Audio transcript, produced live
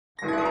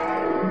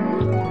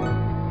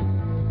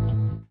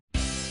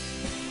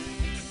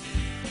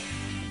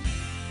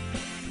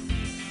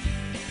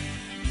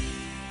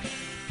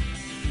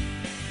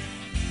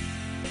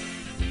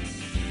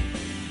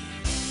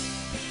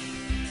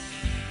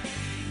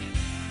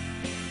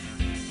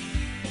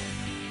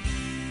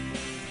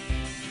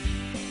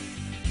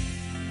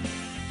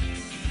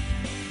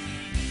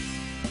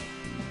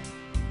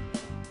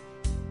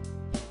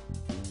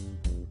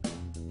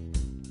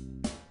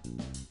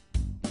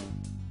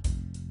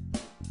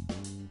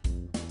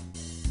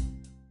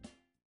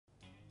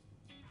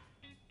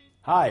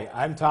Hi,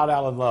 I'm Todd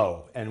Allen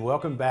Lowe, and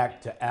welcome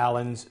back to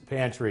Allen's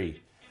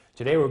Pantry.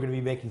 Today we're going to be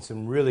making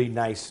some really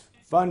nice,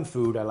 fun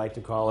food, I like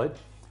to call it.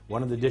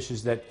 One of the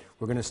dishes that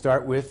we're going to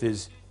start with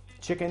is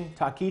chicken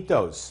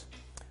taquitos.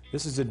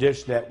 This is a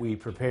dish that we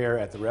prepare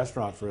at the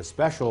restaurant for a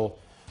special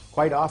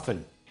quite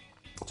often.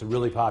 It's a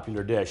really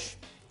popular dish,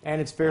 and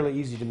it's fairly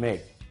easy to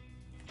make.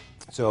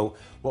 So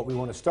what we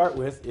want to start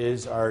with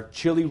is our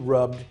chili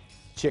rubbed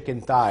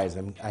chicken thighs.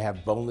 I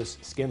have boneless,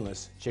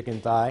 skinless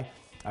chicken thigh.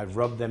 I've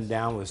rubbed them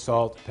down with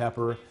salt,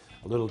 pepper,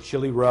 a little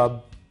chili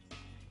rub.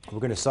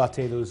 We're going to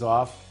saute those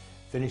off,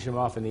 finish them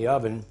off in the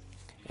oven,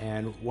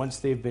 and once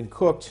they've been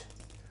cooked,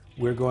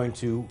 we're going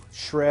to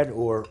shred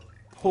or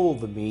pull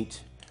the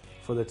meat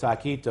for the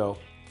taquito.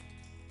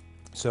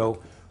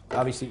 So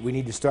obviously we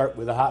need to start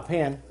with a hot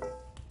pan,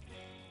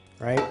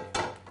 right?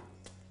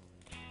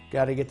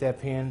 Got to get that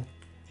pan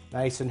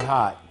nice and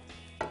hot.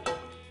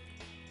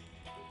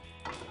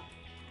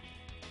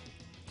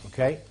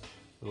 Okay?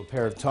 Little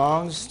pair of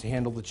tongs to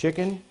handle the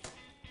chicken.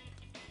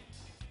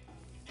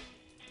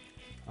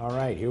 All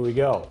right, here we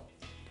go.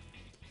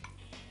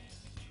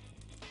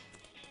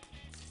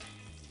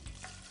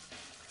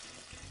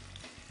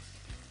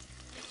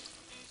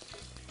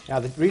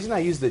 Now, the reason I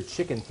use the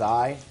chicken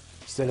thigh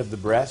instead of the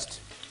breast,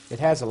 it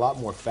has a lot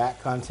more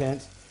fat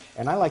content,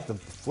 and I like the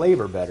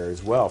flavor better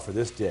as well for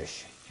this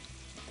dish.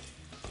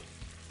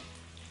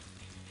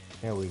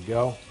 There we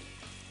go.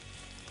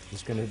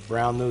 Just going to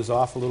brown those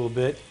off a little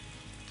bit,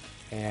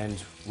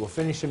 and we'll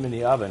finish them in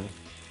the oven.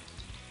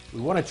 We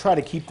want to try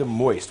to keep them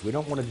moist. We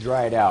don't want to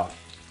dry it out.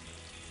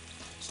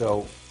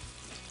 So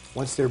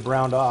once they're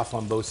browned off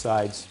on both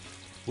sides,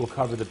 we'll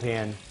cover the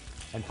pan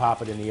and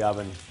pop it in the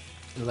oven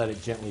and let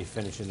it gently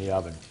finish in the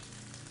oven.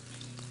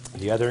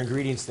 The other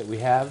ingredients that we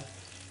have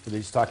for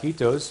these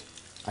taquitos,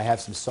 I have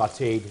some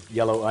sauteed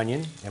yellow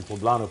onion and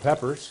poblano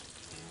peppers.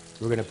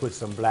 We're going to put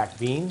some black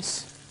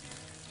beans,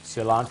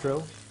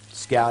 cilantro,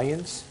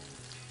 scallions,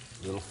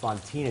 a little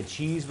fontina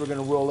cheese we're going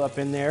to roll up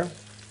in there.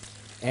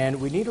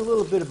 And we need a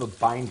little bit of a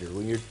binder.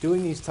 When you're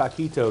doing these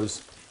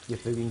taquitos,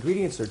 if the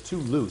ingredients are too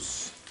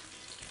loose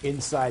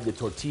inside the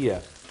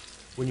tortilla,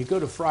 when you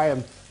go to fry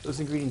them, those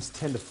ingredients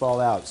tend to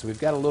fall out. So we've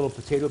got a little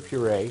potato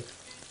puree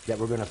that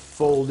we're going to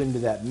fold into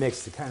that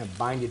mix to kind of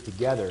bind it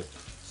together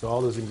so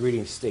all those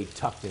ingredients stay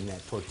tucked in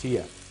that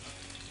tortilla.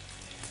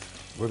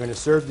 We're going to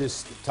serve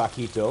this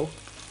taquito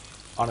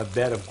on a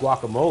bed of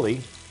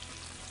guacamole,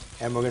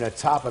 and we're going to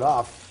top it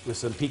off with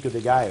some pico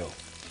de gallo.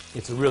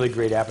 It's a really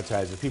great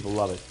appetizer. People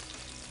love it.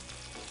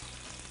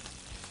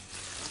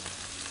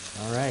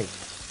 All right,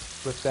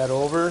 flip that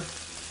over.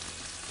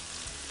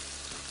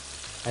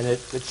 And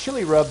the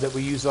chili rub that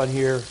we use on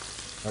here,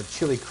 or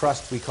chili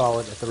crust we call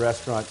it at the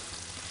restaurant,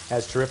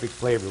 has terrific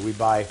flavor. We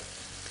buy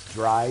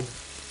dried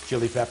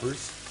chili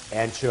peppers,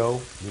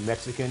 ancho, New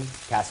Mexican,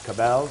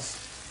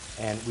 cascabels,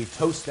 and we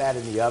toast that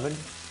in the oven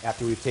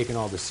after we've taken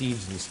all the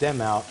seeds and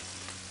stem out,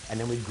 and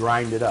then we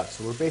grind it up.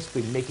 So we're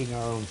basically making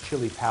our own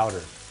chili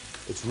powder.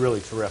 It's really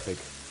terrific.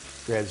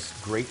 It has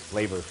great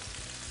flavor.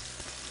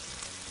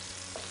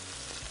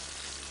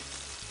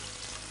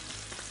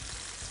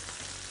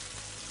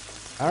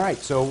 All right,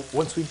 so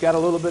once we've got a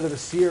little bit of a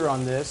sear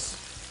on this,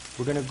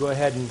 we're going to go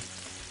ahead and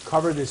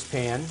cover this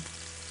pan.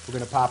 We're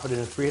going to pop it in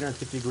a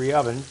 350-degree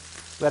oven,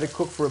 let it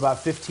cook for about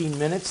 15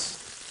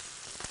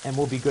 minutes, and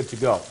we'll be good to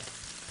go.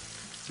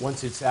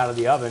 Once it's out of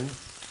the oven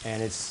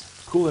and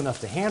it's cool enough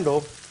to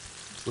handle,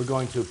 we're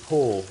going to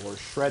pull or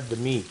shred the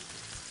meat.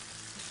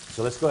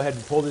 So let's go ahead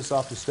and pull this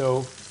off the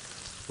stove.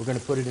 We're going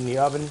to put it in the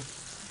oven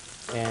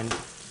and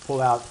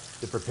pull out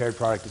the prepared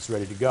product that's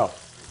ready to go.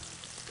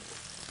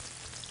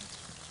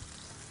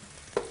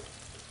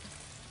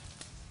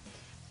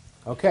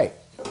 Okay,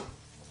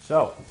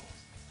 so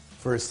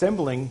for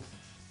assembling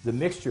the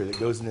mixture that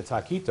goes in the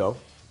taquito,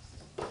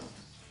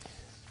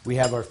 we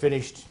have our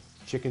finished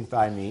chicken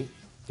thigh meat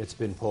that's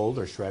been pulled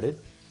or shredded.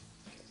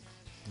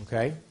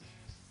 Okay,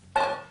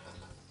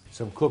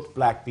 some cooked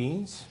black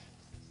beans,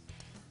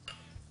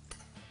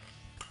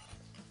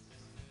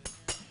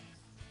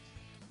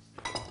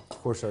 of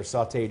course our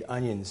sauteed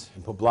onions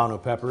and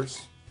poblano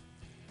peppers,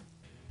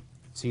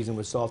 seasoned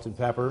with salt and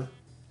pepper.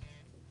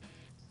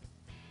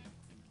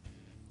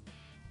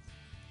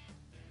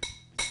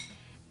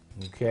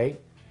 Okay,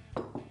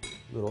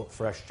 little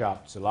fresh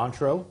chopped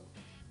cilantro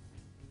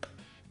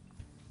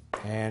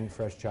and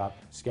fresh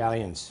chopped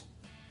scallions.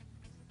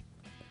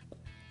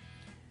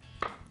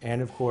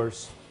 And of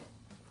course,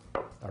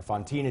 our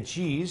fontina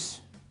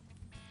cheese,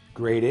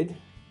 grated,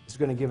 It's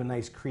going to give a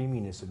nice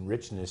creaminess and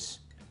richness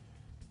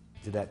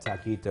to that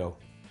taquito.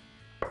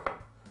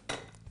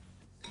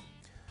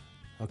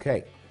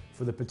 Okay,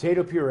 for the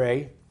potato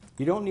puree,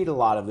 you don't need a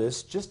lot of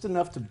this, just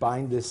enough to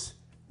bind this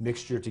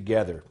mixture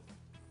together.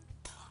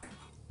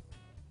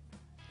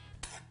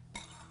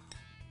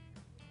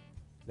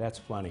 That's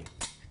plenty.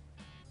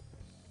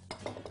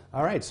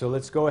 All right, so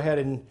let's go ahead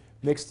and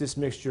mix this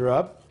mixture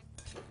up.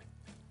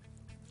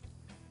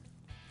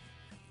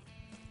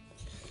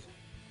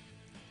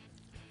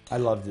 I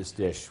love this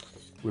dish.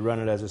 We run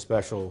it as a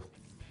special.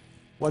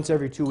 Once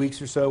every 2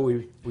 weeks or so,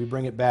 we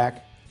bring it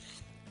back.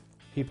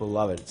 People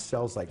love it. It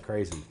sells like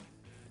crazy.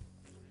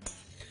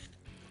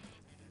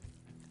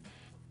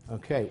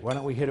 Okay, why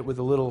don't we hit it with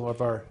a little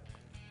of our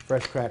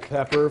fresh cracked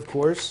pepper, of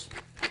course.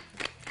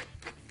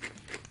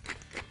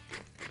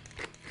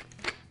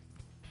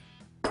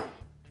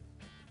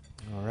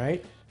 All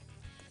right.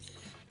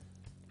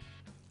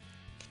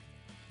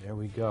 There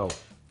we go.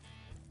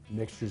 The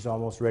mixture's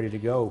almost ready to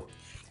go.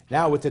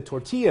 Now with the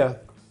tortilla,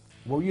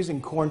 we're using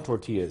corn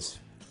tortillas.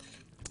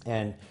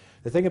 And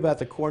the thing about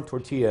the corn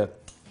tortilla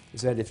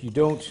is that if you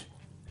don't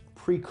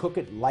pre-cook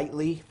it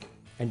lightly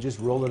and just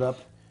roll it up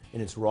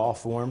in its raw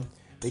form,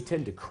 they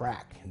tend to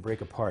crack and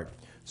break apart.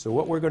 So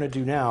what we're going to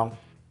do now,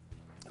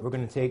 we're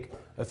going to take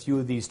a few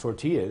of these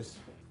tortillas.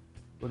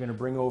 We're going to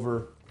bring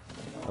over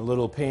a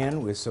little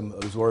pan with some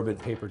absorbent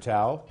paper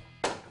towel.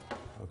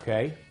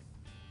 Okay.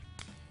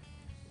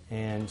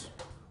 And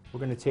we're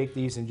going to take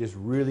these and just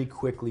really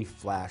quickly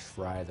flash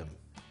fry them.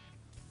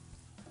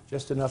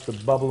 Just enough to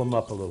bubble them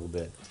up a little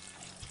bit.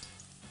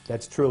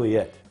 That's truly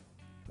it.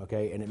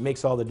 Okay, and it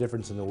makes all the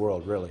difference in the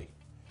world, really.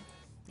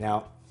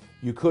 Now,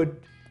 you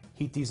could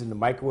heat these in the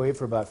microwave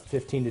for about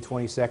 15 to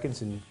 20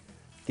 seconds and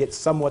get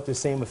somewhat the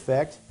same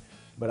effect,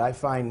 but I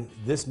find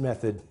this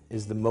method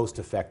is the most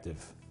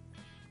effective.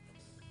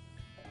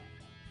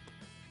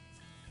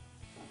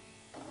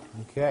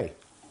 Okay,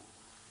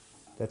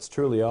 that's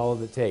truly all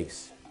it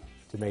takes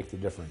to make the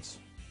difference.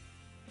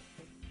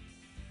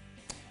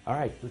 All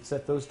right, let's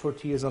set those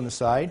tortillas on the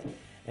side,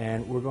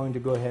 and we're going to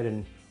go ahead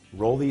and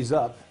roll these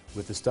up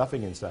with the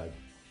stuffing inside.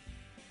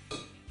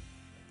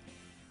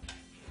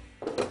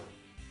 All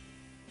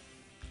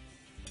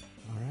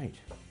right.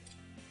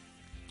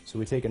 So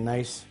we take a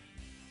nice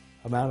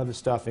amount of the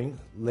stuffing,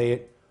 lay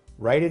it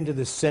right into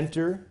the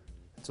center.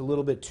 It's a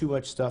little bit too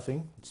much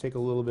stuffing. Let's take a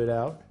little bit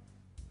out.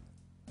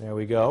 There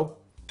we go.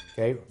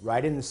 Okay,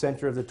 right in the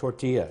center of the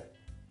tortilla.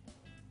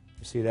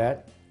 You see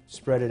that?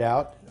 Spread it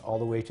out all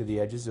the way to the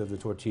edges of the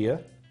tortilla.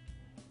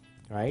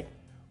 All right.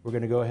 We're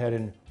going to go ahead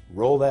and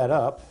roll that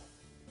up.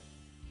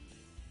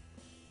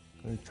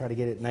 I'm going to try to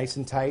get it nice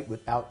and tight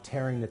without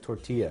tearing the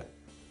tortilla.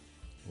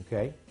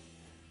 Okay?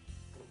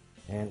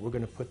 And we're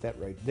going to put that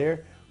right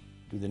there.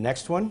 Do the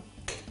next one.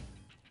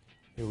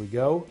 Here we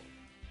go.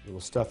 A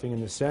little stuffing in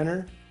the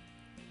center.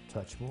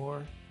 Touch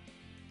more.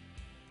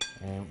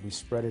 And we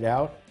spread it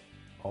out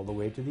all the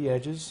way to the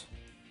edges.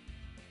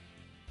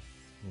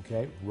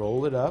 Okay?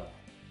 Roll it up.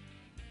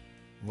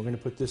 And we're going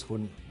to put this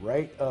one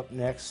right up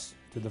next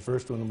to the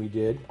first one we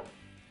did.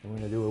 And we're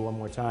going to do it one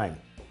more time.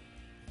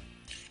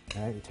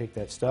 All right, you take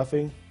that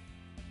stuffing,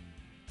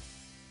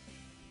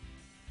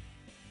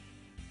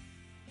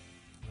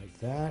 like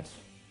that.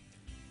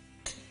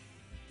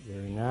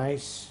 Very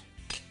nice.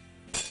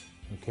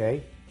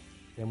 Okay,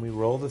 then we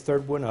roll the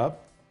third one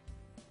up,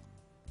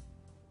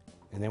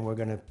 and then we're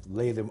going to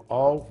lay them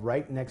all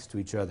right next to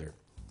each other.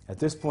 At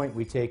this point,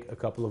 we take a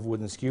couple of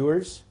wooden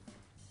skewers,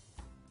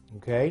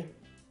 okay,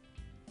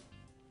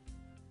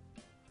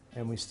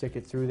 and we stick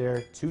it through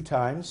there 2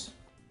 times.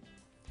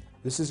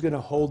 This is going to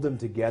hold them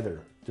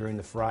together during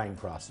the frying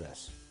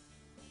process.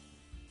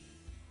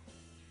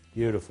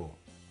 Beautiful.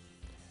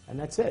 And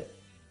that's it.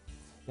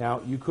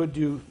 Now, you could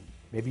do,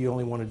 maybe you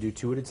only want to do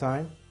 2 at a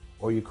time,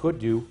 or you could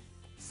do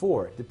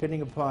 4,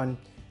 depending upon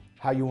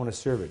how you want to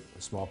serve it.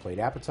 A small plate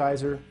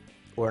appetizer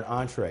or an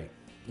entree.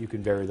 You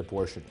can vary the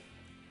portion.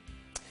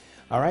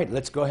 All right,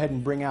 let's go ahead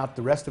and bring out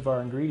the rest of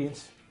our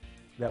ingredients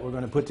that we're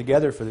going to put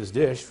together for this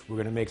dish. We're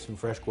going to make some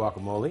fresh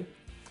guacamole.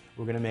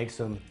 We're going to make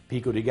some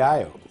pico de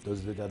gallo.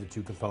 Those are the other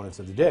 2 components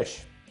of the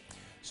dish.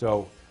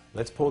 So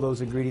let's pull those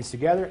ingredients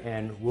together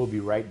and we'll be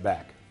right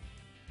back.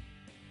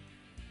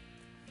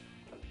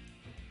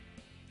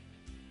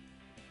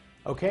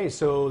 Okay,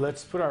 so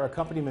let's put our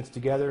accompaniments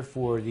together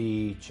for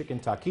the chicken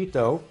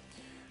taquito,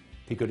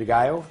 pico de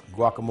gallo,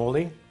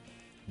 guacamole.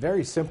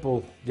 Very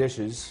simple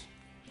dishes,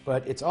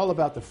 but it's all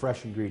about the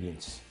fresh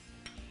ingredients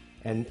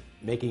and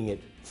making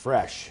it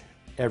fresh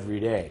every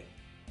day.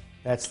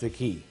 That's the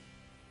key.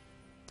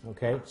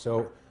 Okay,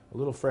 so a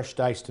little fresh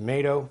diced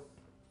tomato,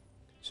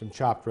 some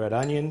chopped red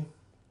onion,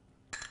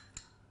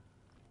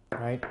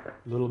 right?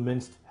 A little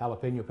minced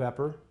jalapeno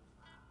pepper,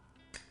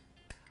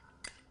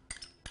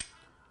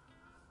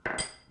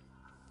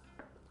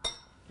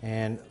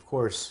 and of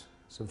course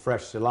some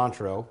fresh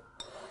cilantro.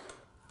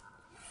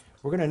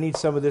 We're going to need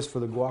some of this for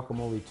the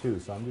guacamole too,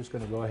 so I'm just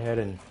going to go ahead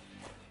and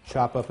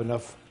chop up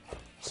enough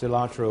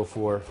cilantro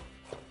for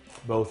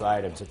both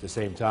items at the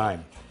same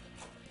time.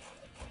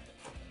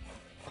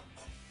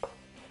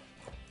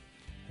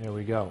 There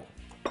we go.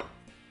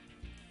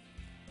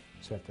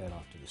 Set that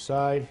off to the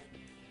side.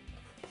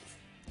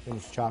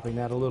 Finish chopping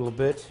that a little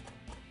bit.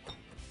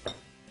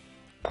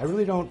 I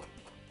really don't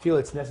feel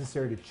it's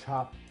necessary to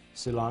chop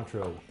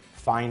cilantro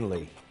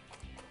finely.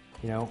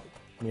 You know,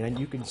 I mean,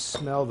 you can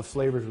smell the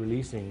flavors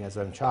releasing as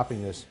I'm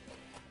chopping this.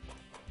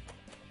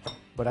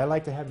 But I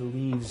like to have the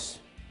leaves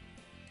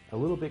a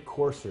little bit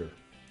coarser.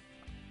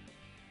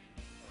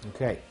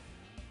 Okay,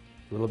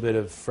 a little bit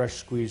of fresh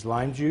squeezed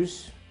lime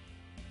juice,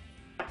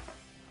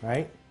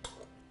 right?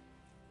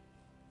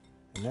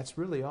 And that's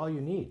really all you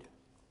need.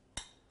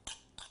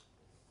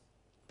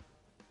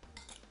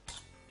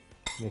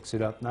 Mix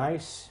it up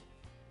nice.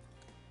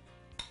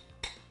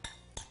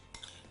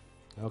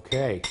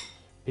 Okay,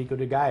 pico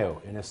de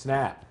gallo in a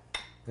snap.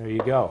 There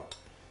you go.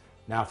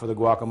 Now for the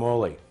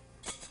guacamole.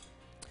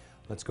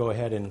 Let's go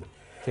ahead and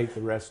take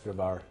the rest of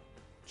our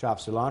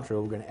chopped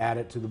cilantro. We're going to add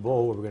it to the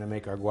bowl where we're going to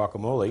make our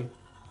guacamole.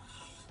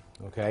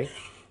 Okay,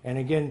 and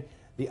again,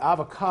 the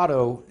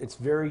avocado, it's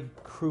very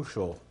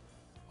crucial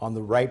on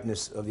the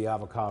ripeness of the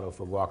avocado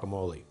for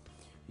guacamole.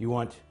 You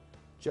want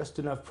just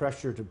enough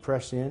pressure to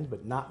press in,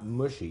 but not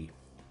mushy,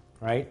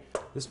 right?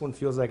 This one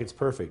feels like it's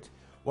perfect.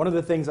 One of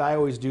the things I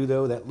always do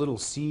though, that little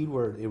seed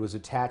where it was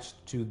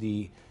attached to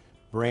the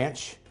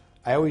branch,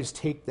 I always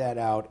take that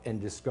out and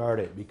discard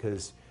it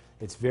because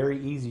it's very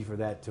easy for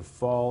that to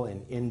fall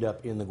and end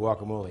up in the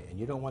guacamole, and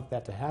you don't want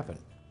that to happen.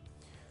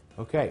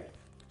 Okay,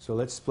 so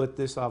let's split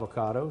this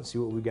avocado and see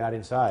what we got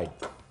inside.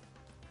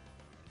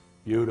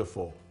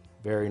 Beautiful,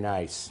 very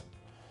nice.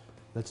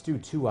 Let's do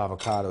 2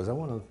 avocados. I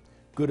want a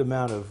good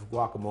amount of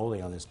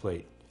guacamole on this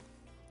plate.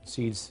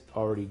 Seeds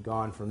already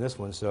gone from this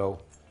one, so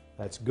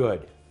that's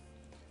good.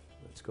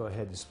 Let's go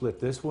ahead and split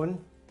this one.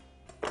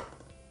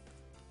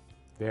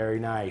 Very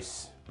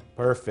nice,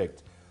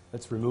 perfect.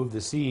 Let's remove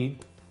the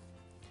seed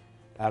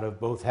out of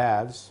both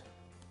halves.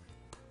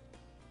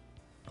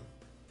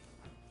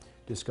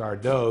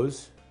 Discard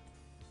those.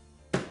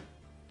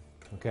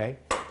 Okay,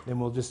 then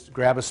we'll just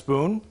grab a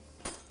spoon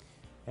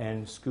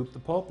and scoop the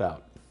pulp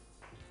out.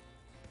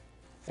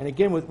 And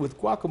again, with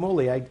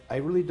guacamole, I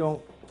really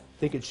don't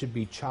think it should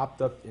be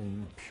chopped up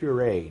and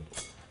pureed.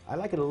 I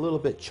like it a little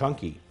bit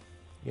chunky,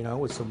 you know,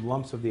 with some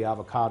lumps of the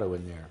avocado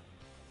in there.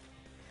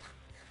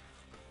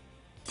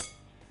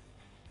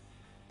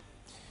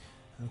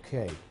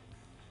 Okay,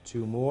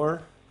 2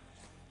 more.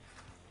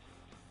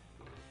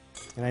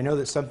 And I know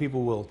that some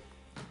people will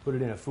put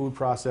it in a food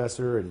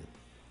processor and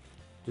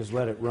just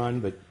let it run,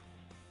 but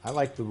I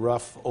like the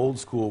rough, old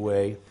school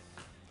way.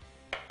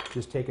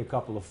 Just take a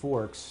couple of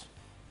forks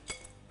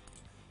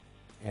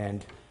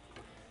and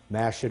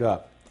mash it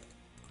up.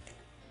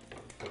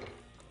 At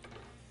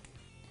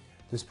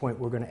this point,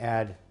 we're going to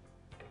add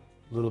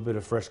a little bit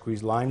of fresh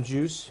squeezed lime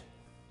juice.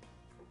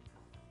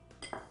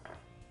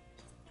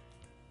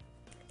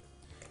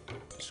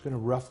 Just going to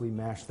roughly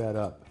mash that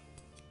up.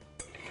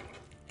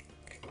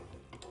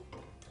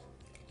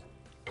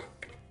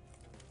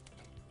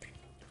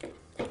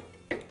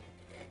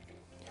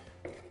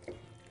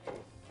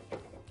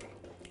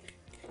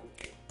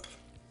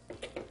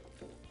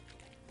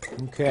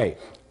 Okay,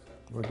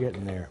 we're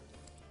getting there.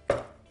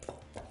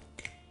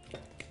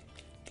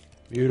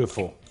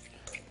 Beautiful.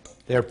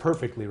 They're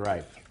perfectly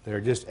ripe.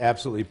 They're just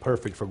absolutely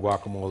perfect for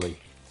guacamole.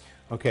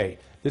 Okay,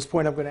 at this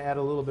point I'm going to add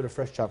a little bit of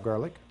fresh chopped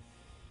garlic.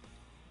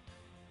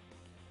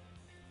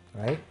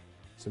 All right,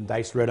 some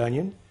diced red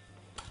onion.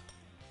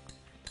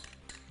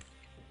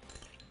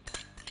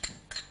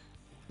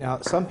 Now,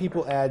 some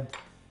people add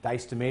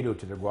diced tomato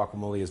to their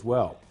guacamole as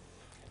well.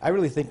 I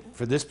really think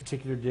for this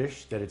particular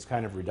dish that it's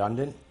kind of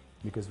redundant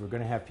because we're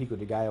going to have pico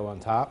de gallo on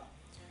top.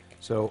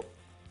 So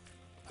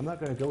I'm not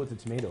going to go with the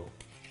tomato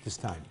this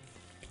time.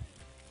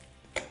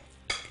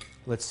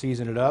 Let's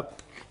season it up.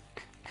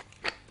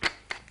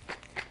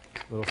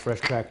 A little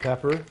fresh cracked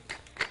pepper.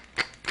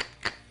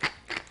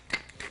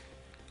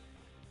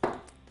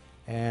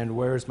 And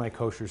where's my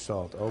kosher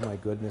salt? Oh my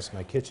goodness,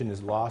 my kitchen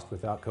is lost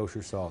without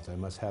kosher salt. I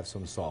must have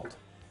some salt.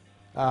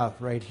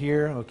 Right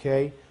here,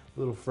 okay, a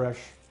little fresh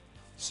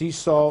sea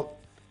salt.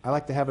 I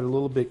like to have it a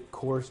little bit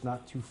coarse,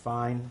 not too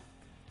fine.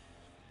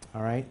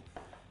 All right,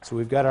 so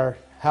we've got our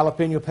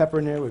jalapeno pepper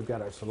in there, we've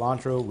got our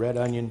cilantro, red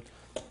onion,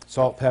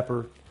 salt,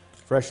 pepper,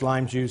 fresh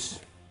lime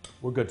juice.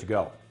 We're good to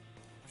go.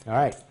 All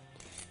right,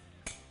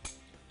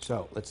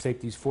 so let's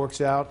take these forks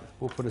out.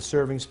 We'll put a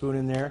serving spoon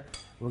in there.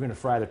 We're going to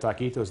fry the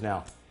taquitos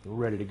now. We're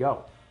ready to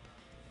go.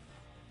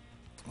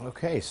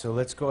 Okay, so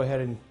let's go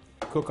ahead and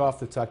cook off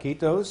the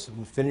taquitos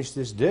and finish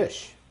this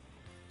dish.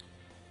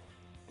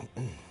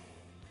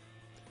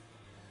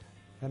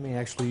 Let me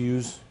actually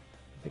use,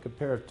 I think a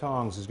pair of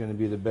tongs is going to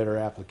be the better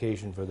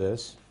application for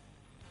this.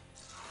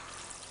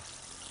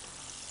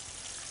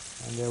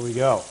 And there we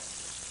go.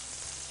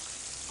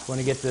 Want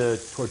to get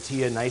the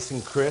tortilla nice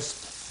and crisp,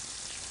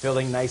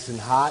 filling nice and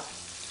hot.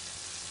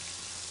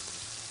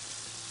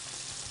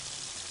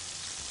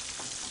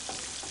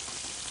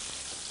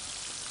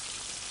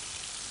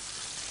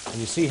 And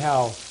you see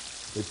how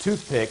the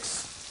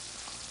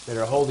toothpicks that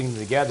are holding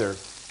them together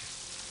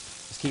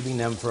is keeping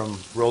them from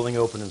rolling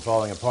open and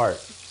falling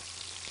apart.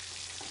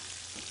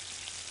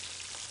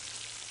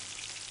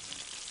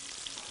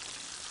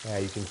 Yeah,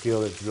 you can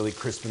feel it's really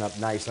crisping up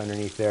nice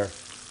underneath there.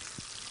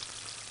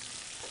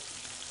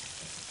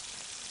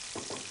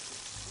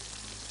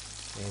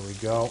 There we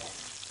go.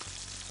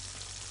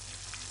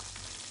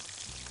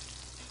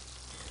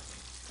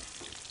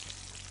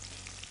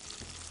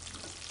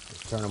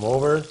 Let's turn them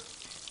over.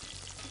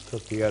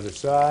 Cook the other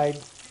side.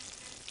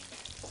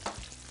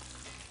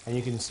 And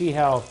you can see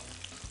how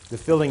the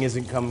filling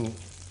isn't coming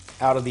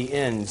out of the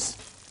ends.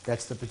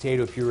 That's the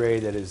potato puree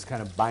that is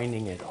kind of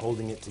binding it,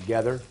 holding it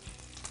together.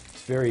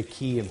 It's a very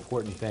key,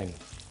 important thing.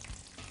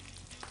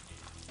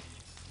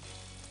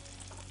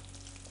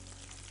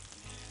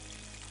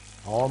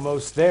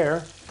 Almost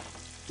there.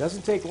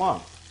 Doesn't take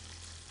long.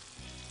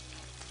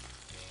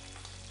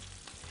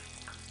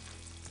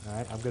 All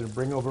right, I'm going to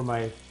bring over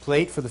my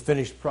plate for the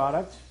finished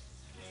product.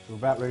 We're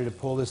about ready to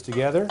pull this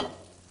together.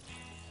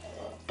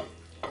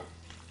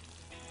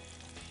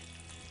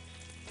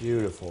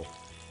 Beautiful.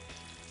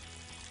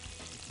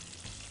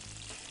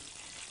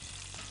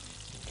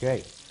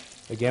 Okay,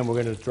 again,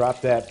 we're going to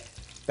drop that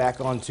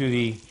back onto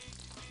the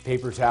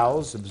paper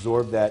towels,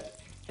 absorb that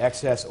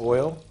excess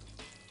oil.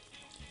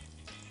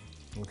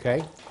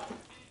 Okay,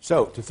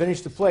 so to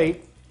finish the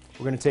plate,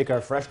 we're going to take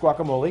our fresh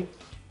guacamole,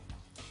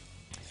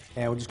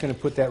 and we're just going to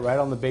put that right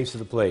on the base of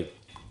the plate.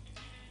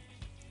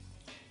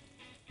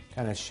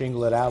 Kind of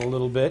shingle it out a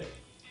little bit.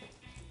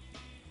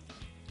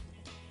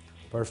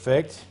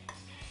 Perfect.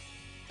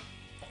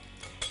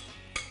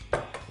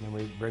 And then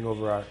we bring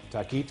over our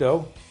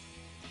taquito.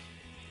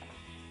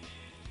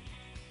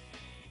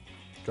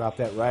 Drop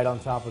that right on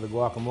top of the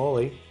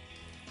guacamole.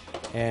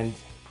 And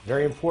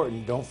very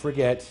important, don't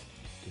forget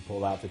to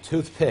pull out the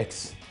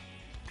toothpicks.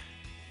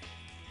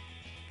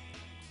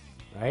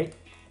 Right?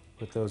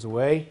 Put those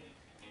away.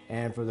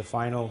 And for the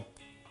final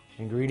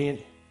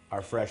ingredient,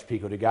 our fresh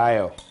pico de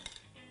gallo.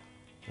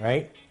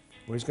 Right?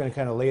 We're just going to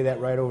kind of lay that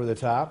right over the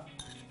top.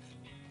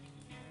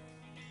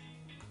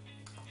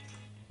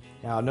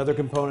 Now another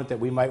component that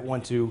we might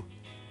want to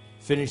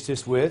finish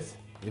this with,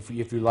 if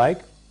you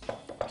like,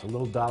 a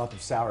little dollop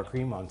of sour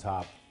cream on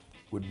top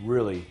would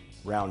really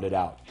round it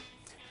out.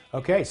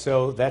 Okay,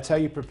 so that's how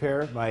you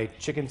prepare my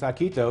chicken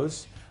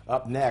taquitos.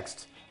 Up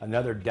next,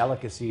 another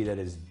delicacy that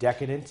is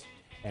decadent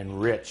and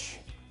rich.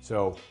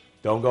 So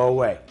don't go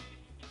away.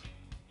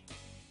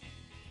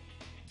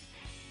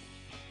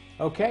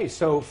 Okay,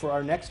 so for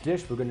our next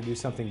dish, we're going to do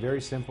something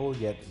very simple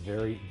yet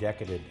very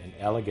decadent and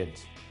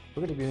elegant.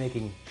 We're going to be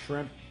making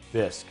shrimp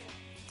bisque.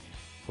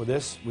 For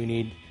this, we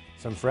need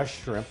some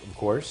fresh shrimp, of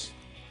course.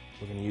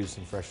 We're going to use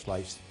some fresh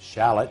sliced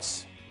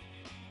shallots,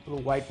 a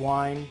little white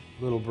wine,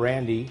 a little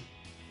brandy,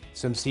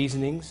 some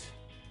seasonings,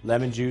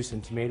 lemon juice,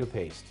 and tomato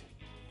paste.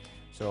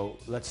 So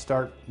let's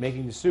start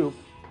making the soup.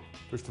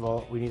 First of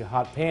all, we need a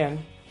hot pan.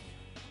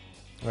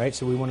 All right,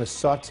 so we want to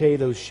saute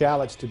those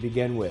shallots to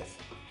begin with.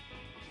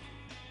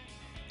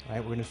 All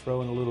right, we're going to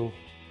throw in a little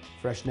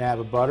fresh nab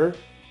of butter.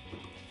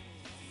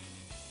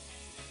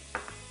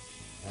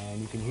 And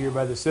you can hear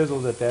by the sizzle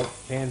that that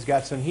pan's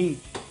got some heat.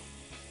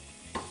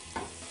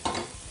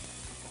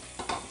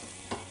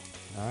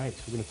 All right,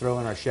 so we're going to throw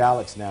in our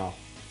shallots now.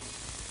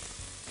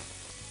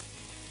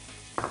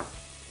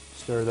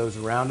 Stir those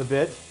around a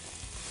bit.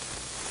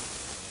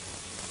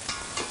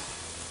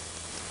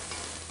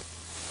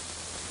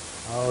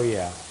 Oh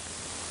yeah,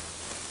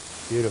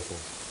 beautiful.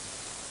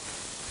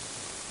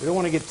 We don't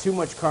want to get too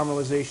much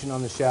caramelization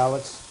on the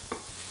shallots.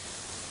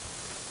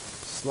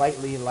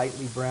 Slightly,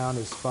 lightly brown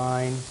is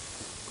fine.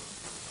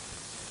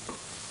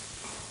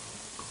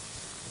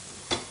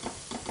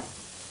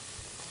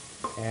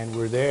 And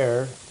we're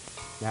there.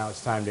 Now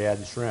it's time to add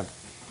the shrimp.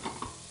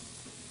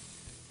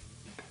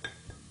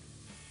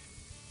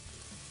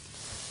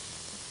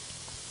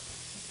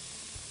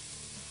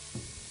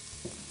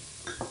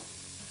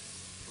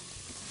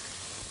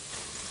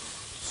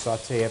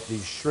 Saute up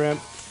these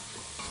shrimp,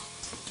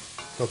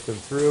 cook them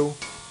through.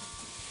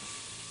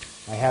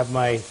 I have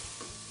my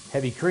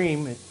heavy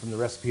cream from the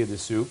recipe of the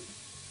soup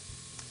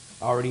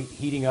already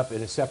heating up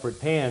in a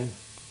separate pan.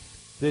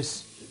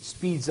 This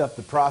speeds up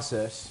the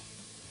process,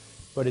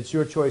 but it's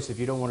your choice. If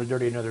you don't want to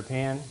dirty another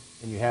pan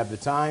and you have the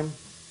time,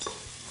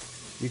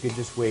 you can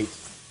just wait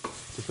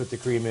to put the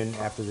cream in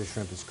after the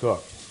shrimp is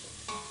cooked.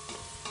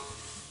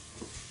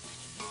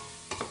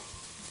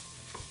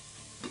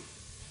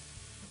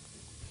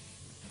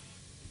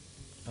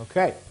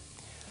 Okay,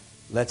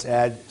 let's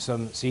add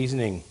some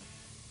seasoning.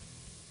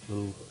 A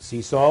little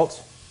sea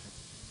salt.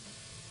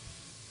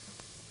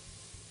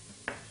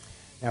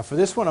 Now for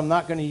this one, I'm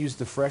not going to use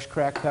the fresh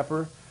cracked pepper.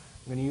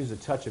 I'm going to use a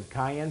touch of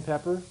cayenne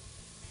pepper.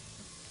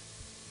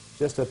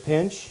 Just a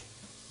pinch.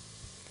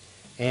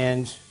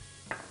 And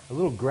a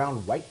little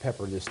ground white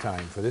pepper this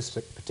time for this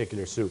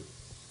particular soup.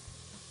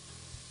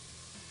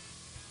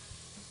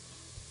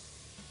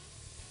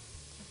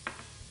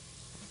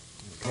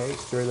 Okay,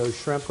 stir those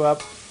shrimp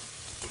up.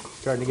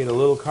 Starting to get a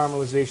little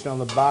caramelization on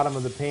the bottom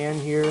of the pan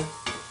here.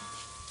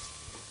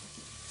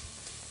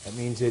 That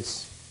means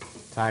it's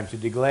time to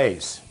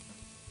deglaze.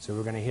 So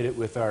we're going to hit it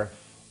with our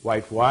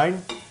white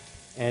wine.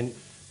 And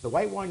the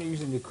white wine you're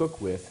using to cook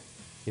with,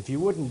 if you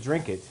wouldn't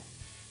drink it,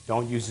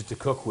 Don't use it to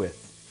cook with.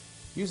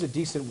 Use a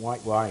decent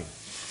white wine.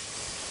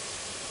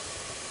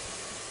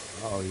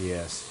 Oh,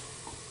 yes.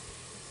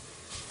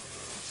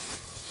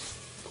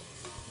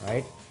 All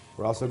right.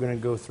 We're also going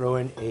to go throw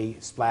in a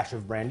splash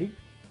of brandy.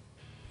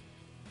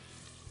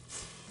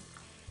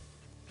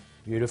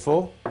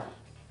 Beautiful.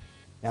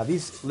 Now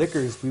these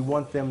liquors, we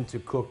want them to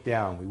cook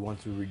down. We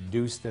want to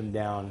reduce them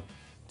down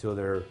till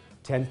they're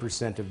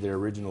 10% of their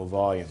original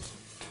volume.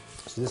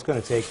 So this is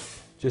going to take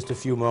just a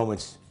few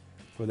moments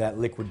for that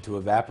liquid to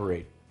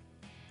evaporate.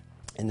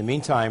 In the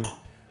meantime,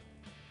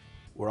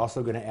 we're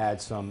also going to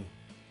add some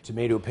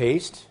tomato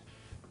paste.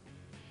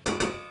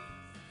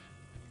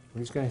 We're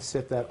just going to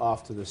set that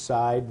off to the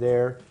side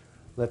there.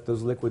 Let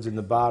those liquids in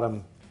the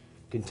bottom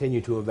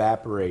continue to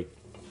evaporate.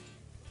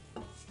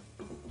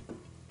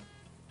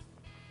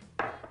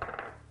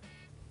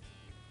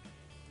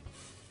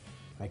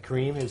 My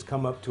cream has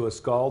come up to a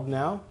scald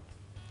now,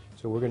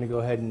 so we're going to go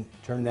ahead and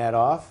turn that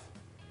off.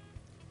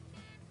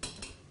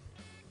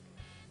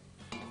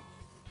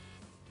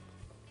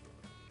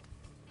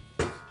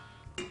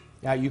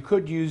 Now you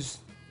could use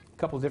a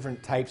couple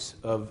different types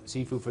of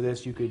seafood for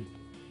this. You could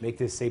make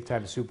this same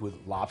type of soup with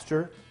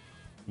lobster.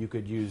 You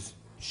could use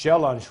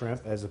shell on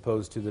shrimp as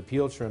opposed to the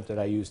peeled shrimp that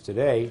I use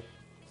today.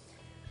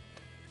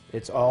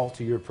 It's all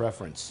to your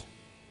preference.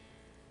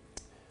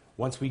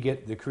 Once we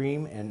get the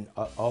cream and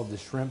all the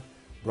shrimp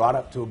brought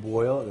up to a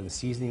boil and the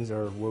seasonings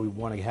are where we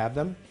want to have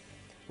them,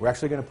 we're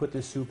actually going to put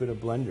this soup in a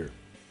blender.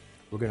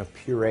 We're going to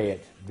puree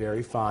it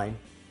very fine.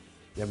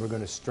 Then we're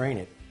going to strain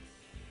it.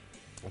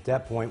 At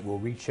that point, we'll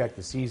recheck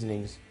the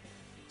seasonings,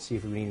 see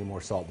if we need any more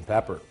salt and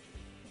pepper.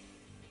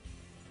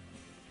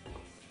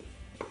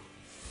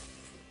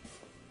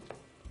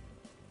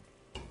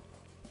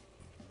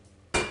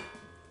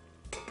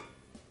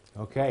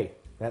 Okay,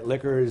 that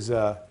liquor is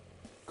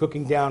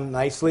cooking down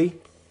nicely,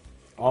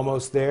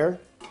 almost there.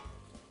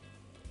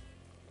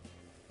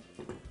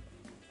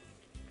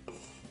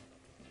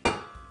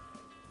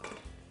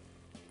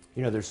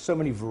 You know, there's so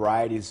many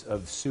varieties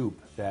of soup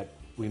that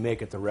we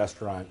make at the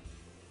restaurant.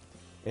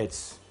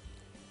 It's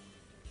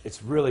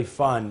really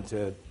fun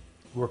to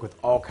work with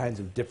all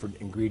kinds of different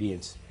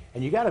ingredients.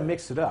 And you got to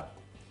mix it up.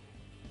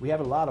 We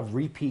have a lot of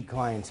repeat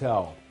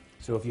clientele.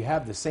 So if you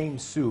have the same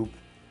soup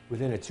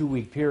within a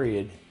 2-week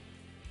period,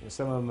 and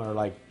some of them are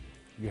like,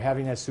 you're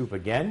having that soup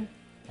again?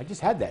 I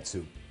just had that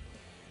soup.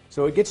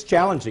 So it gets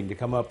challenging to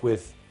come up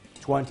with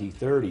 20,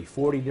 30,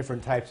 40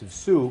 different types of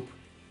soup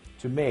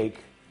to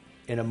make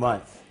in a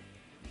month.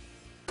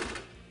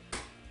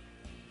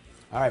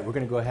 All right, we're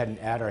going to go ahead and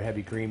add our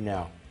heavy cream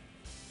now.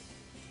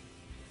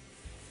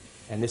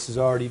 And this has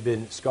already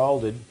been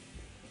scalded,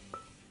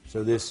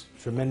 so this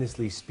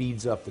tremendously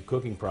speeds up the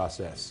cooking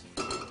process.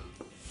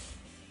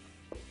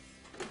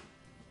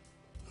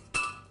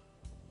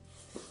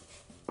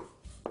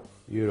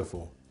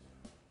 Beautiful.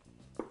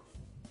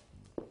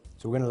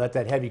 So we're going to let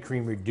that heavy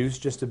cream reduce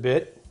just a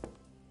bit.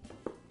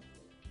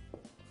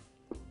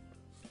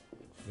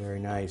 Very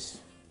nice.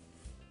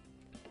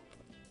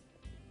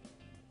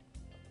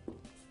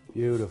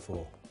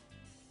 Beautiful.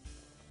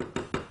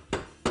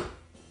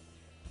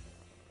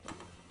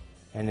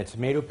 And the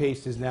tomato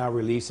paste is now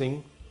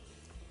releasing,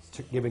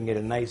 giving it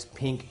a nice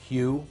pink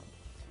hue.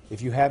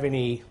 If you have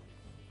any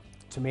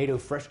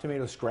fresh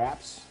tomato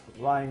scraps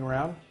lying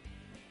around,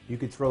 you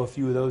could throw a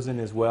few of those in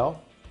as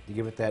well to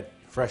give it that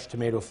fresh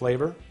tomato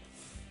flavor.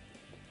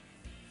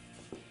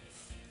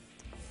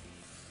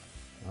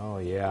 Oh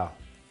yeah.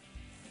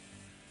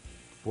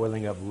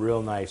 Boiling up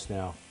real nice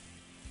now.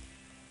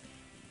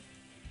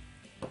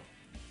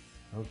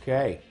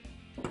 Okay.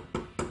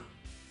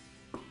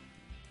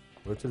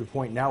 We're to the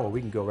point now where we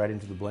can go right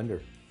into the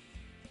blender.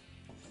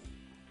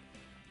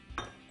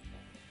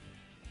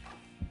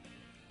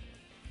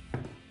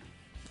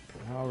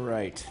 All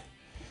right.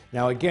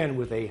 Now again,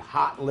 with a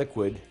hot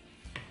liquid,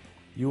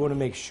 you want to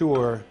make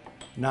sure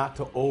not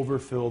to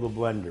overfill the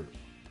blender,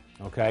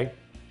 okay?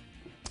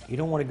 You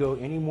don't want to go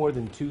any more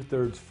than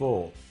 2/3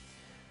 full,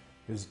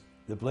 because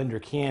the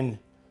blender can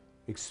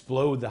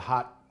explode the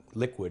hot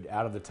liquid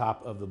out of the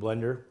top of the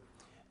blender,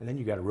 and then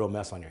you got a real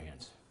mess on your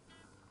hands.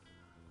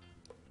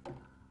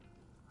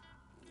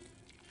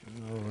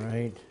 All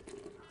right,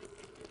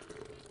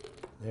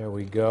 there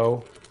we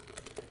go.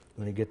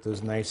 I'm going to get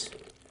those nice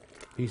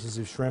pieces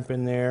of shrimp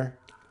in there.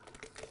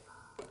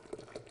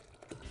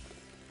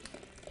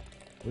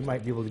 We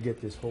might be able to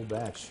get this whole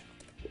batch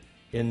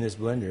in this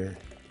blender,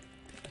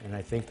 and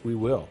I think we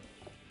will.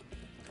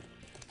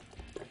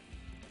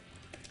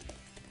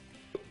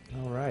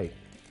 All right.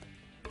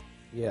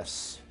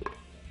 Yes.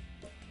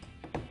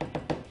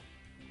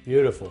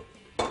 Beautiful.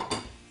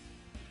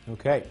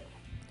 Okay.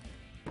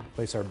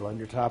 Place our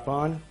blender top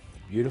on.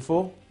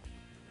 Beautiful.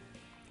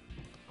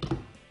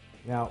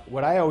 Now,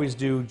 what I always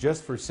do,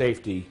 just for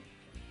safety,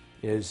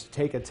 is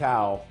take a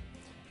towel,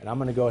 and I'm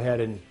going to go ahead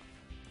and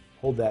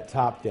hold that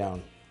top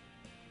down.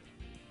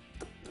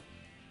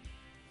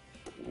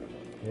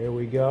 There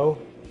we go.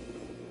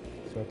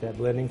 Start that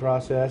blending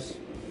process.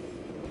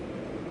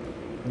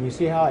 And you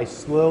see how I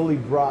slowly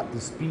brought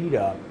the speed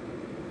up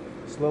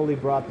slowly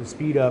brought the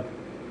speed up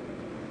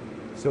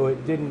so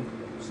it didn't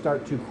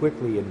start too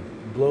quickly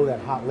and blow that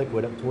hot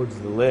liquid up towards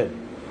the lid.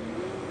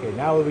 Okay,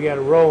 now that we got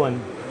it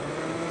rolling,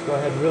 let's go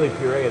ahead and really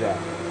puree that.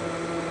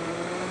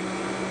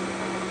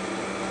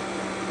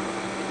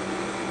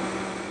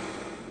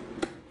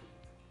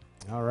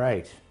 All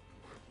right.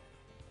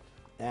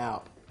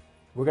 Now,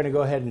 we're going to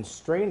go ahead and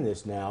strain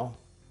this now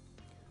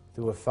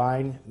through a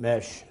fine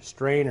mesh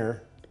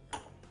strainer.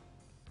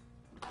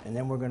 And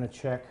then we're going to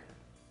check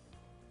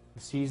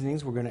the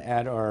seasonings. We're going to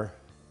add our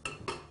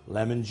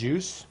lemon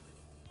juice.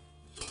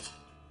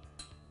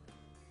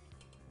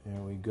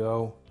 There we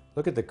go.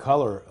 Look at the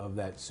color of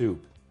that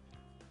soup.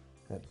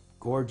 That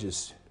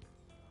gorgeous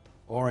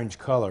orange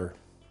color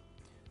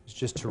is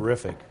just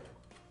terrific.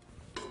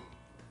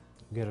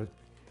 We've got to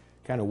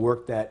kind of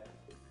work that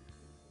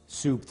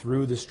soup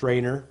through the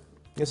strainer.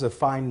 This is a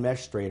fine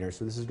mesh strainer,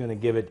 so this is going to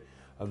give it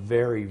a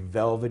very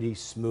velvety,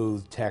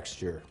 smooth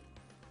texture.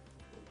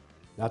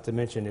 Not to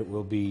mention it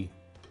will be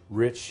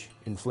rich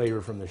in flavor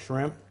from the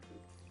shrimp.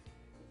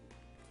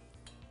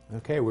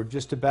 Okay, we're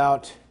just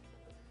about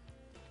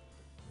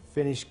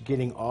finished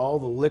getting all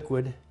the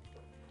liquid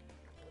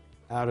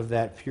out of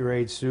that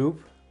pureed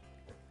soup.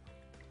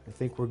 I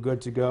think we're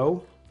good to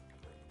go.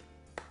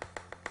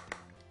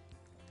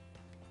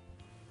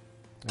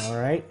 All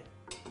right,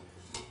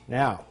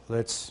 now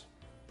let's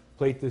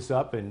plate this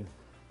up and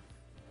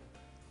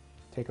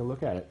take a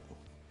look at it.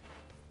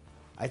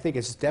 I think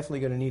it's definitely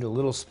going to need a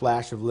little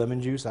splash of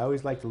lemon juice. I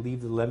always like to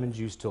leave the lemon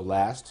juice till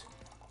last,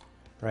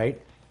 right?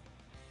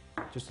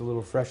 Just a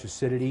little fresh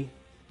acidity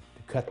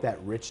to cut that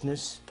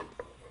richness.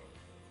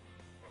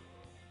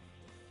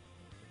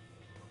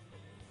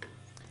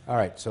 All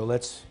right, so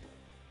let's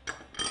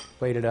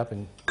plate it up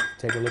and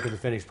take a look at the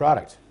finished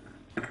product.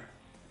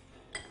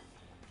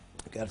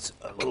 Got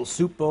a little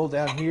soup bowl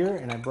down here,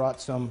 and I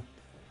brought some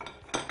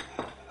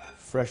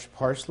fresh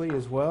parsley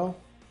as well.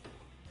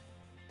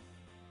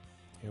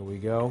 Here we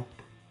go.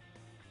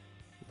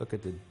 Look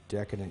at the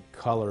decadent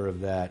color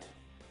of that.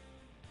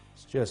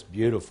 It's just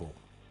beautiful.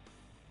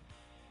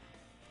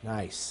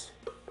 Nice.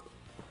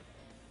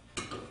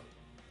 All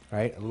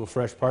right, a little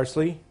fresh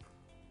parsley.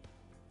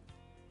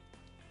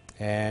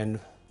 And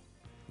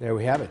there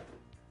we have it.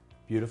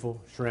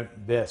 Beautiful shrimp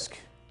bisque.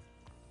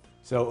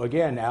 So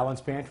again, Alan's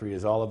Pantry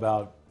is all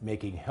about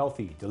making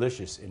healthy,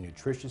 delicious, and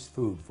nutritious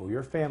food for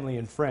your family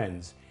and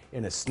friends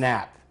in a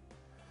snap.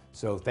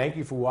 So thank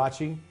you for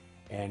watching,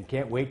 and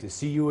can't wait to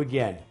see you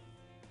again.